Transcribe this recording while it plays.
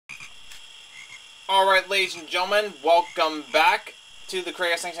Alright, ladies and gentlemen, welcome back to the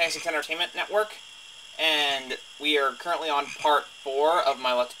Kratos 1996 Entertainment Network. And we are currently on part 4 of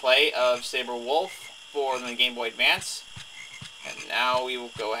my Let's Play of Sabre Wulf for the Game Boy Advance. And now we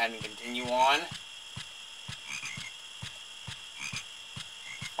will go ahead and continue on.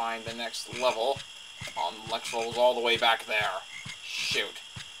 Find the next level. The next level's all the way back there. Shoot.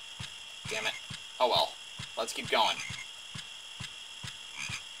 Damn it. Oh well. Let's keep going.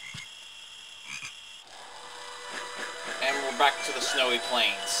 And we're back to the snowy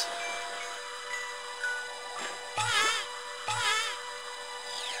plains.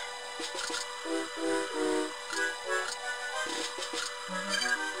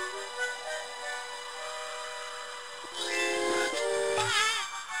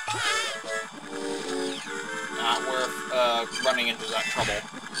 We're running into that trouble.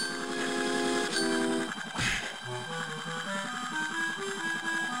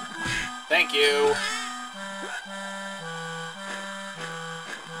 Thank you!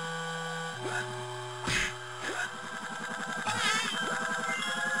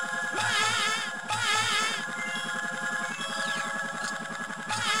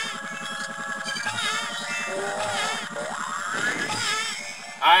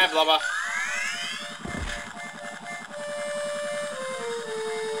 Hi, Blubba.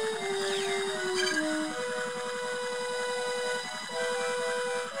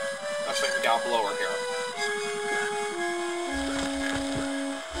 Looks like we got a blower here.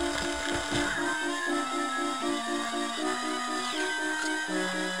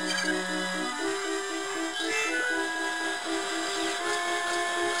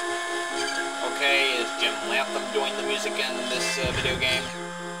 Okay, is Jim Latham doing the music in this video game?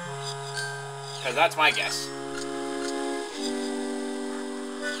 Because that's my guess.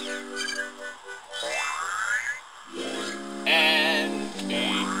 And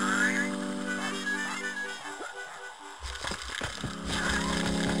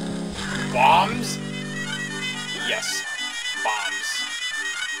bombs? Yes, bombs.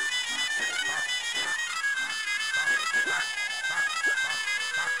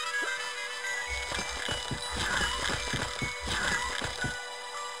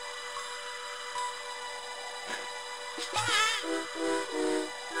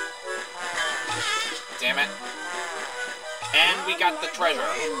 Damn it. And we got the treasure.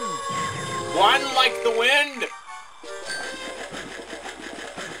 Run like the wind!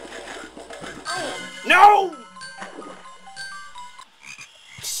 No!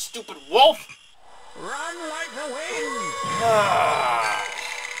 Stupid wolf! Run like the wind!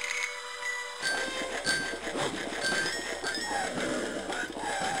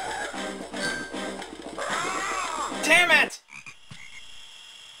 Damn it!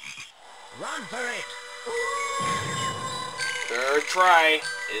 Run for it! Third try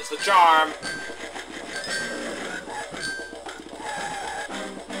is the charm.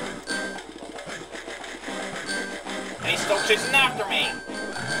 And he's still chasing after me.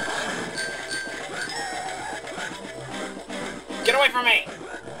 Get away from me!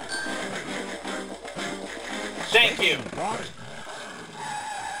 Thank you.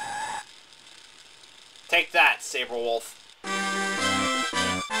 Take that, Sabre Wulf.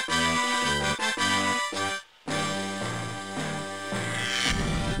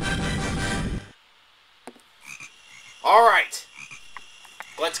 Alright,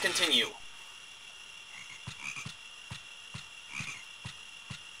 let's continue.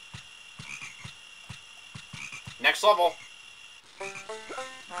 Next level.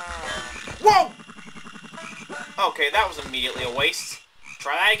 Whoa! Okay, that was immediately a waste.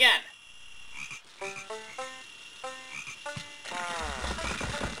 Try that again.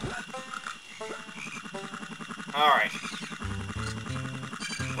 Alright.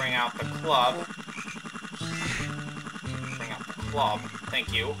 Bring out the club. Club.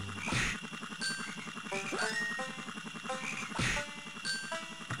 Thank you.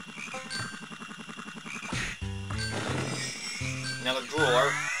 Another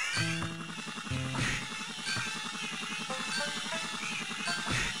drooler.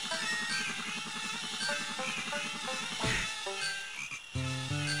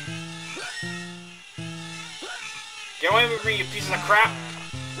 Get away with me, you pieces of crap!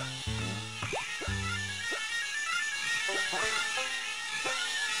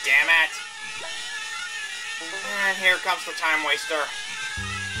 Damn it! And here comes the time waster.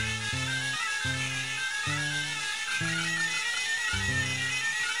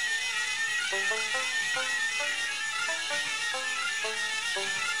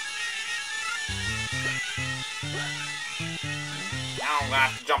 Now I'm gonna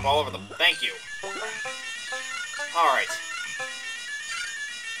have to jump all over them. Thank you. Alright.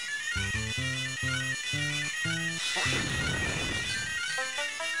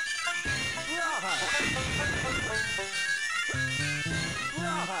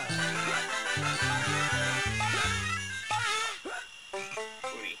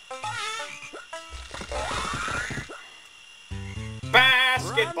 Booty.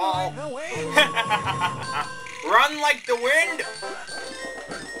 Basketball! Run like the wind!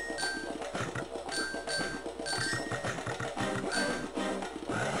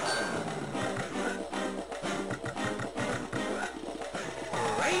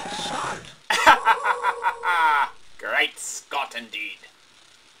 Great shot! Great Scott indeed.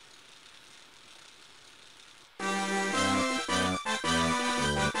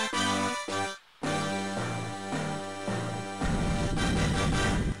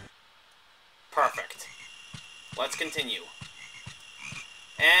 Perfect. Let's continue.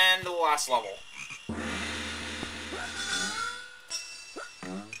 And the last level.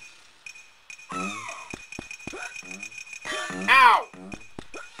 Ow!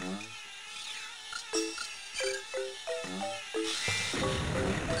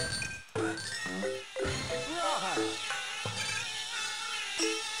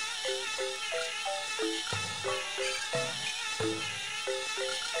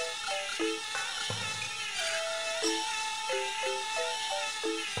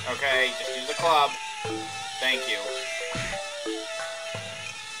 Okay, just use the club. Thank you.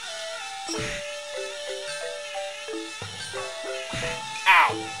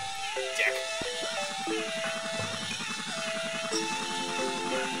 Ow! Dick.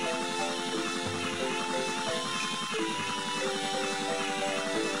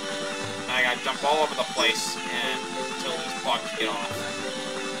 I gotta jump all over the place until these bugs get off.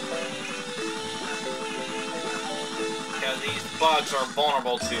 Because these bugs are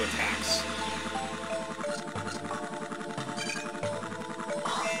vulnerable to attacks.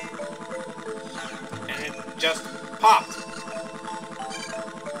 And it just popped.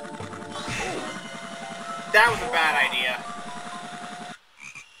 That was a bad idea.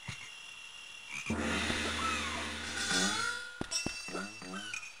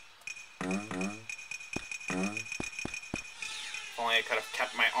 If only I could have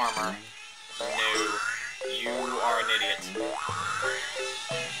kept my armor. No. You are an idiot.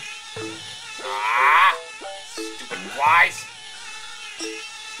 Ah! Stupid flies!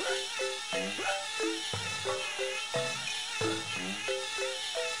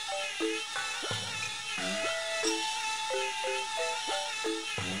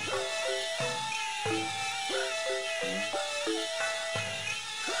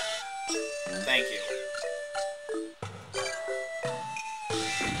 Thank you.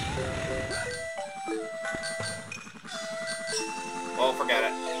 Well, forget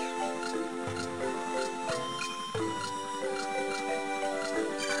it.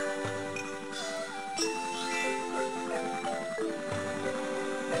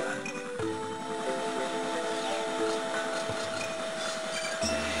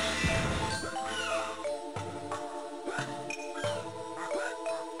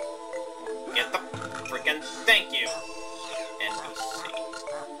 Get the freaking thank you. NPC.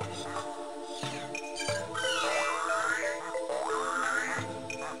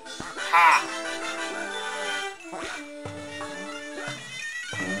 Ha!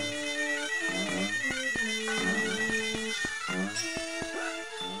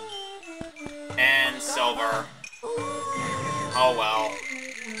 And silver. Oh well.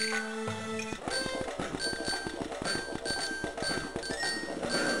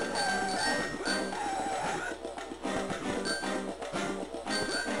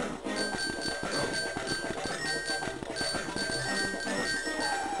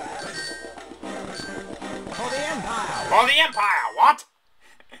 For the Empire! For the Empire, what?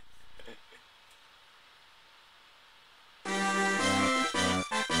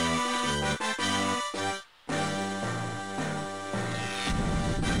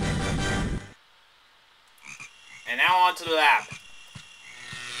 And now on to the lab.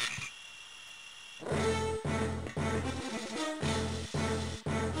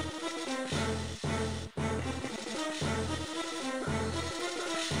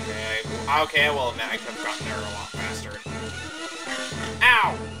 Okay, I will admit I could have gotten there a lot faster.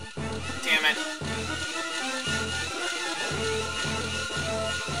 Ow! Damn it.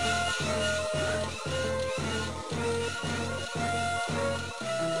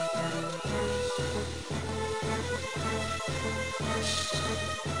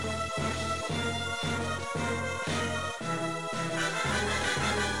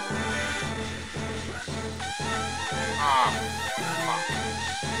 Ah, fuck.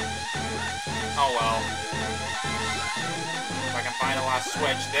 Oh well. If I can find a last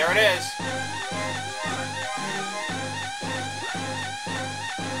switch. There it is.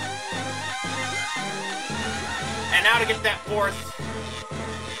 And now to get that 4th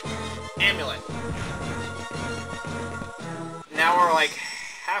amulet. Now we're like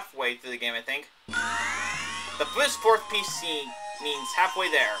halfway through the game, I think. This 4th piece means halfway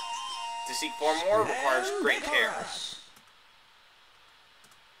there. To seek 4 more requires great care.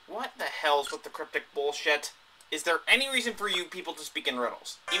 What the hell's with the cryptic bullshit? Is there any reason for you people to speak in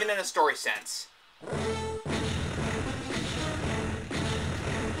riddles, even in a story sense?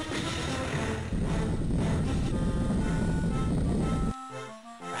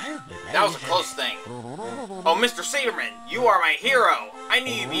 That was a close thing. Oh, Mr. Saberman, you are my hero. I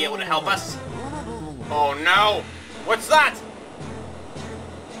knew you'd be able to help us. Oh no! What's that?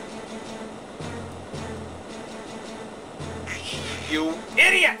 You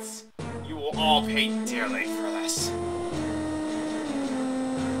idiots! You will all pay dearly for this.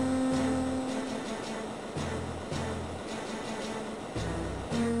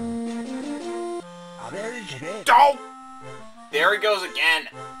 Don't! There he goes again.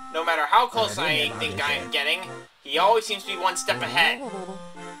 No matter how close I think I am getting, he always seems to be one step ahead.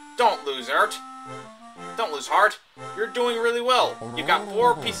 Don't lose heart. Don't lose heart. You're doing really well. You've got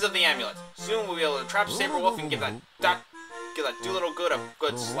 4 pieces of the amulet. Soon we'll be able to trap Sabre Wulf and give that Doolittle good a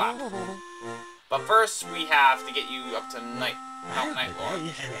good slap. But first, we have to get you up to Mount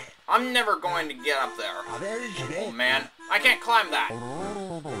Nightlord. I'm never going to get up there. Oh man, I can't climb that.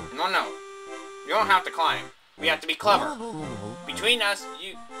 No. You don't have to climb. We have to be clever. Between us,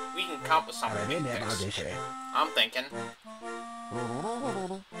 we can come up with something. I'm thinking.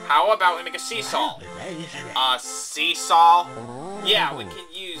 How about we make a seesaw? A seesaw? Yeah, we can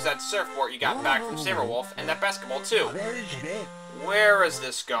use that surfboard you got back from Sabre Wulf and that basketball too. Where is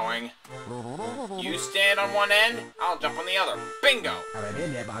this going? You stand on one end, I'll jump on the other. Bingo!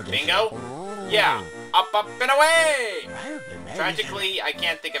 Bingo? Yeah, up, and away! Tragically, I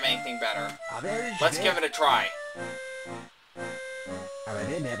can't think of anything better. Let's give it a try.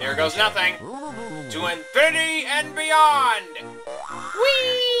 Here goes nothing. To infinity and beyond!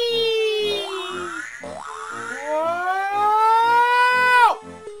 Whee! Whoa!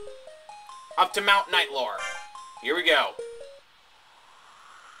 Up to Mount Nightlord. Here we go.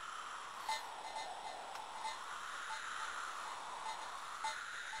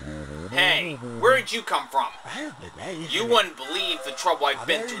 Hey, where did you come from? You wouldn't believe the trouble I've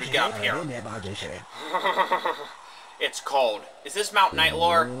been through to get up here. It's cold. Is this Mount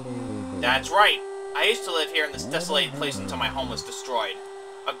Nightlord? That's right. I used to live here in this desolated place until my home was destroyed.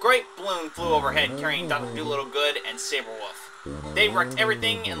 A great balloon flew overhead carrying Dr. Doolittle Good and Sabre Wulf. They wrecked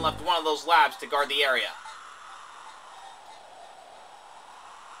everything and left one of those labs to guard the area.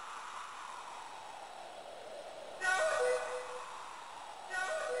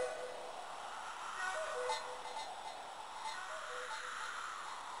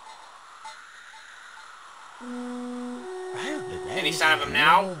 Any sign of him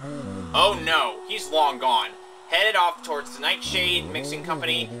now? Oh no, he's long gone. Headed off towards the Nightshade Mixing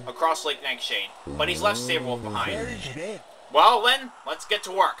Company across Lake Nightshade. But he's left Sabre Wulf behind. Well then, let's get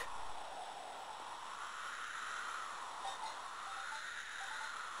to work.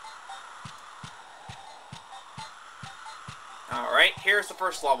 Alright, here's the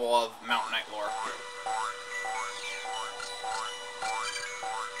first level of Mount Nightlord.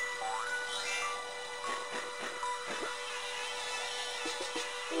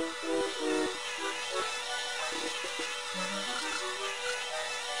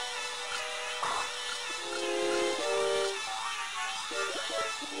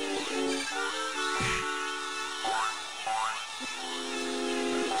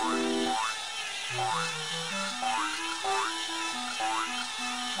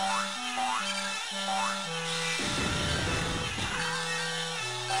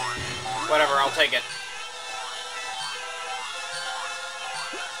 Whatever, I'll take it.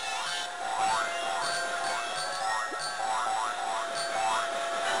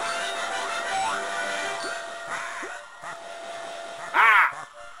 Ah!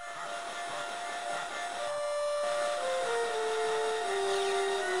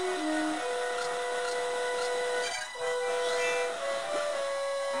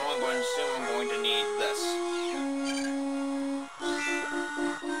 I'm only going to assume I'm going to need this.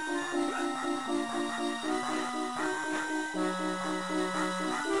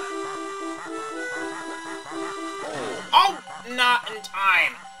 Oh, not in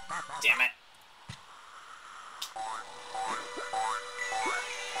time. Damn it.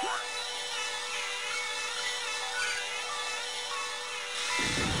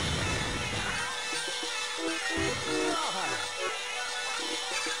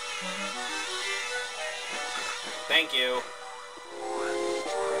 Thank you.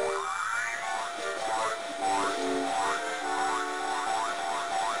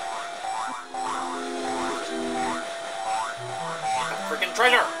 Freaking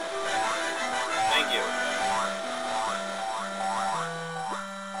treasure! Thank you.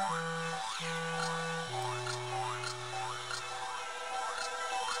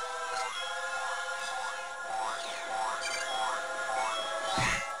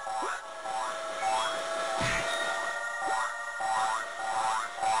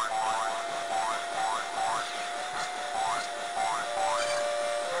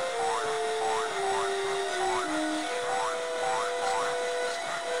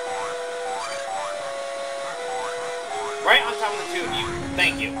 Right on top of the two of you.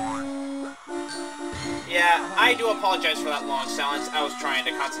 Thank you. Yeah, I do apologize for that long silence. I was trying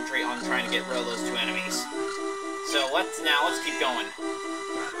to concentrate on trying to get rid of those two enemies. So let's keep going.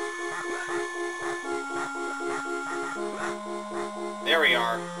 There we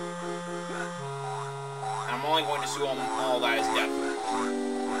are. And I'm only going to assume all that is death.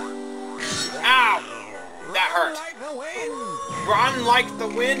 Ow! That hurt. Run like the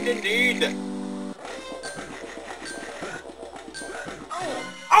wind, indeed.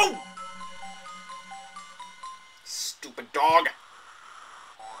 Oh! Stupid dog.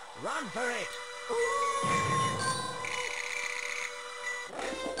 Run for it.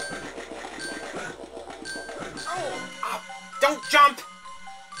 Oh, don't jump!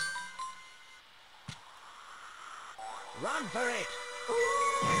 Run for it.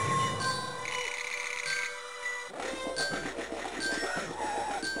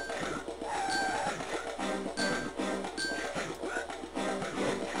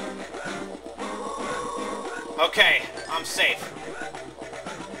 Okay, I'm safe.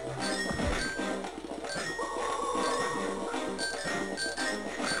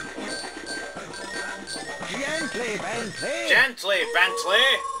 Gently, Bentley. Gently, Bentley!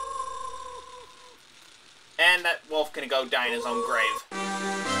 And that wolf can go die in his own grave.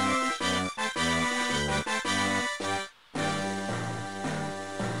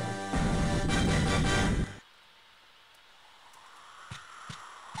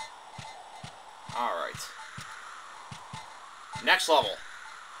 Alright. Next level.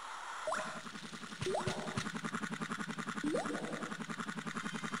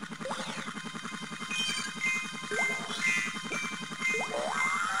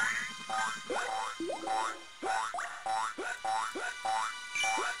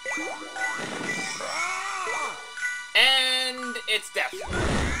 And it's death.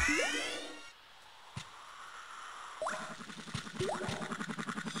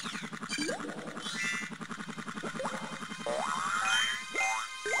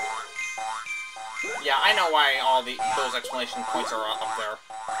 Yeah, I know why all those exclamation points are up there.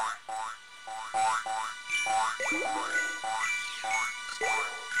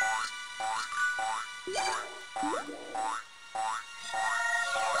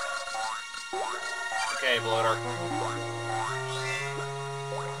 Okay, bloater.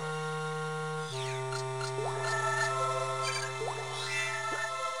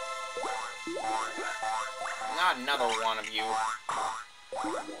 Not another one of you.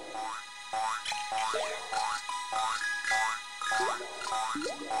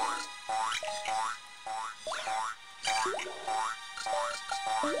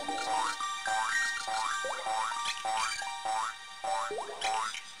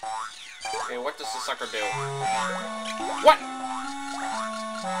 Okay, what does the sucker do? What?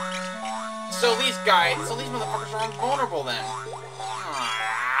 So these motherfuckers are invulnerable then. Ah.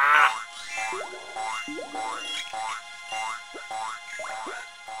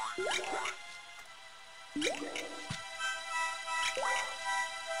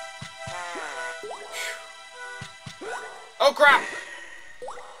 Oh crap!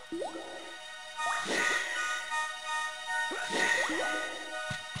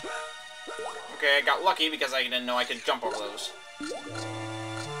 Okay, I got lucky because I didn't know I could jump over those.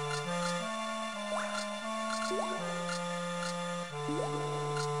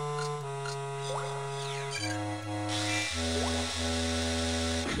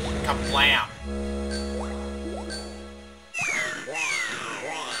 Kablam!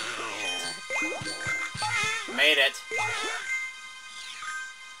 Made it.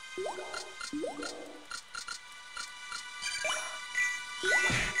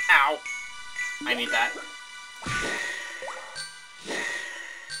 Ow. I need that.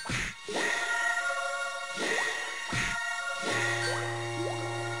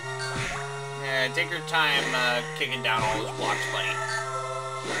 Yeah, take your time kicking down all those blocks, buddy.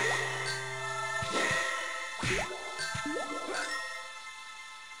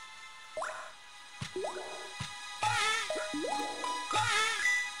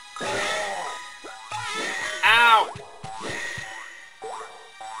 Ow!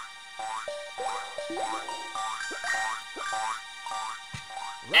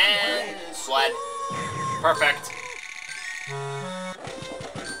 And sled. Perfect.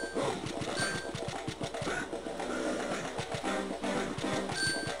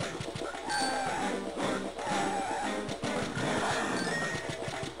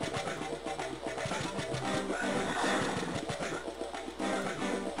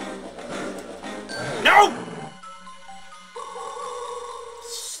 No!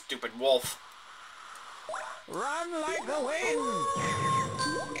 Stupid wolf. Run like the wind!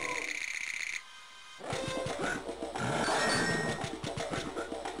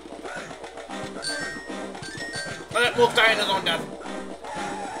 Let that wolf die in his own death.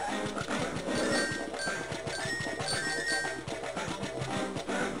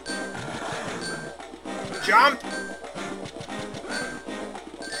 Jump!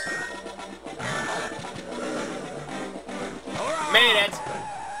 Made it!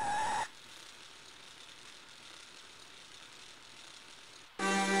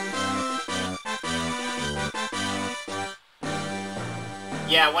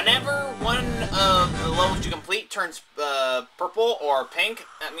 Yeah, whenever one of the levels you complete turns purple or pink,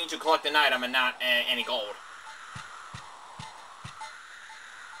 that means you collect an item and not any gold.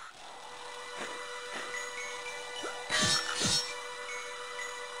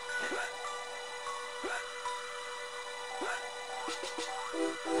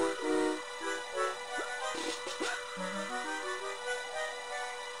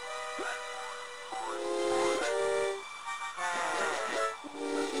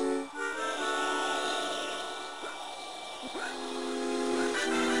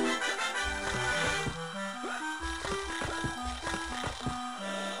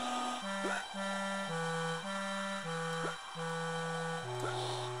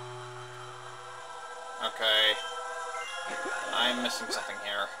 Okay. I'm missing something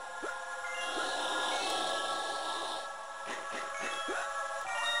here.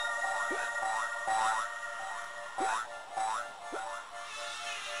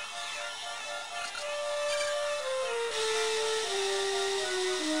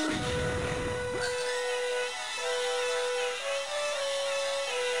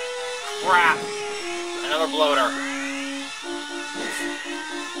 Crap! Another bloater.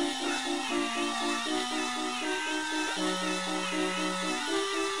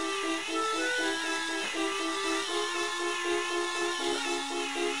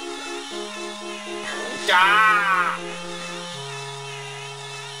 Ah!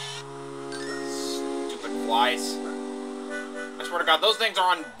 Stupid flies. I swear to God, those things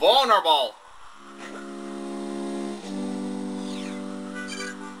are invulnerable!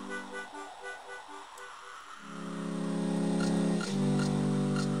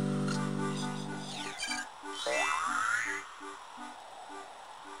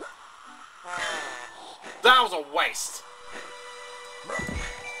 That was a waste!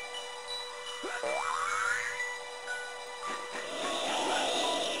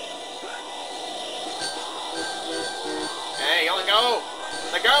 Hey, let go!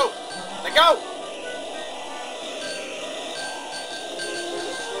 Let go! Let go!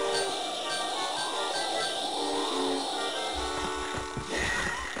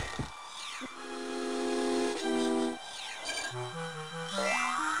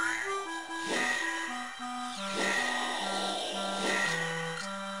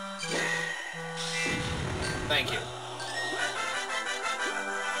 Thank you.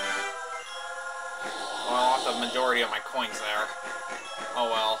 Well, I lost the majority of my coins there. Oh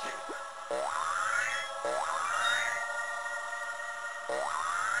well.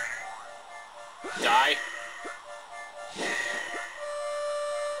 Die.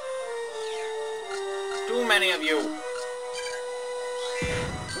 Too many of you.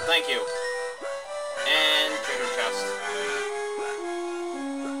 Thank you. And treasure chest.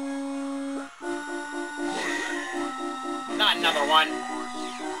 Not another one.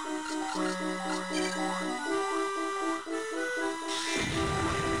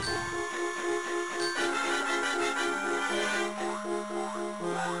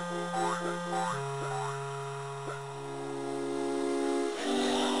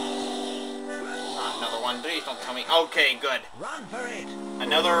 Not another one. Please don't tell me. Okay, good. Run for it!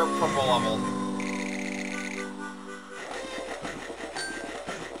 Another purple level.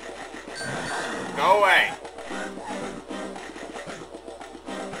 Go away.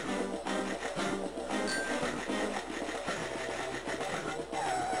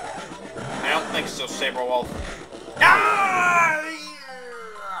 I don't think so, Sabre Wulf. Ah!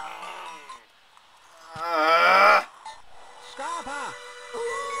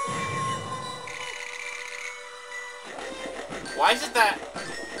 Why is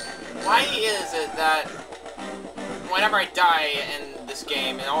it that whenever I die in this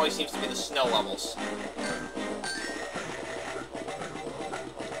game, it always seems to be the snow levels?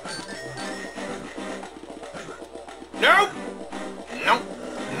 No! No!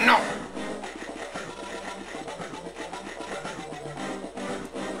 No!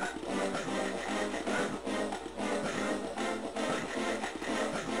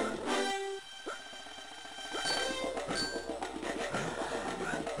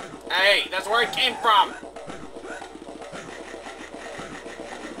 Hey, that's where it came from!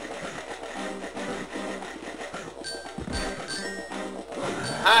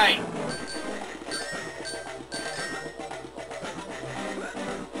 Hey!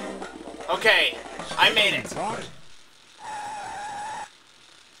 Okay, I made it.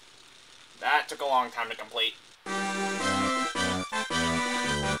 That took a long time to complete.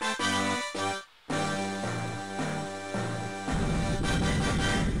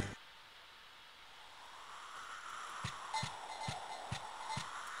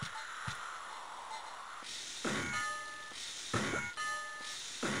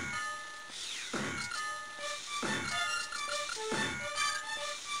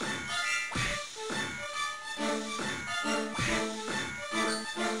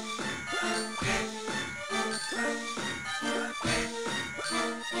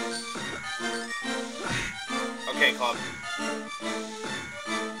 Okay, club.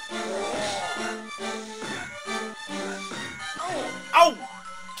 Oh!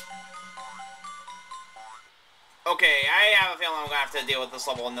 Okay, I have a feeling I'm gonna have to deal with this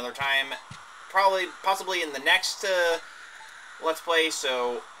level another time. Possibly in the next Let's Play,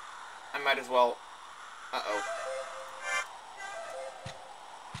 so I might as well... Uh-oh.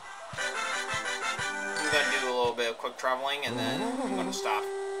 I'm gonna do a little bit of quick traveling, and then I'm gonna stop.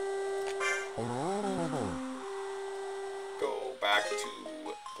 Go back to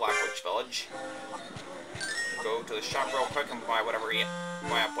Black Witch Village. Go to the shop real quick and buy up whatever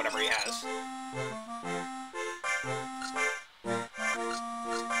he has.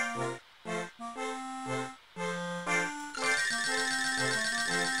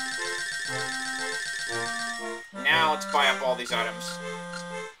 Now let's buy up all these items.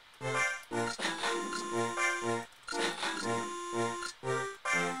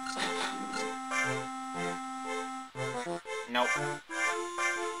 Nope.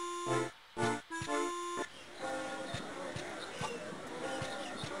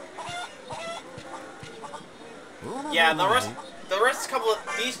 Yeah, the rest couple of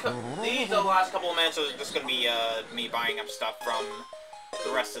these the last couple of minutes are just gonna be me buying up stuff from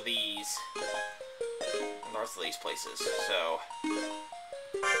the rest of these places. So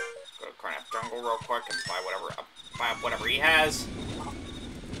go to Carnath Jungle real quick and buy up whatever he has.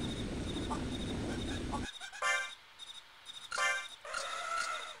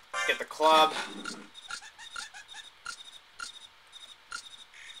 Get the club.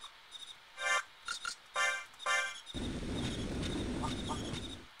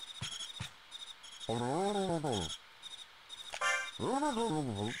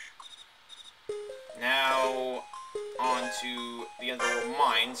 Now, on to the Underworld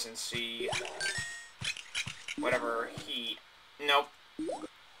Mines and see whatever he... Nope.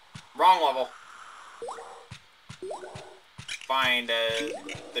 Wrong level. Find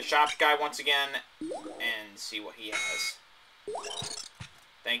the shop guy once again and see what he has.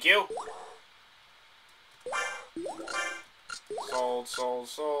 Thank you. Sold, sold,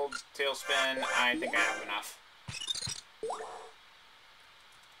 sold. Tailspin. I think I have enough.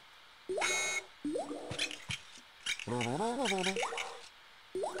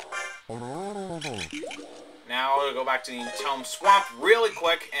 Now I'll go back to the Entombed Swamp really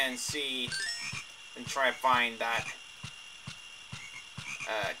quick and see and try and find that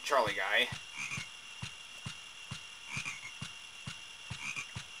Charlie guy.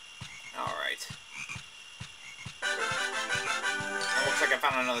 Alright. It looks like I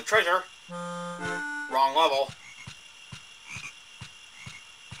found another treasure. Wrong level.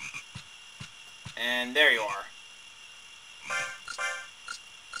 And there you are.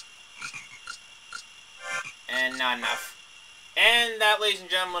 And not enough. And that, ladies and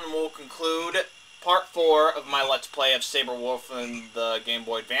gentlemen, will conclude Part 4 of my Let's Play of Sabre Wulf in the Game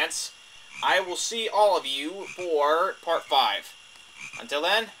Boy Advance. I will see all of you for Part 5. Until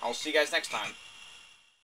then, I'll see you guys next time.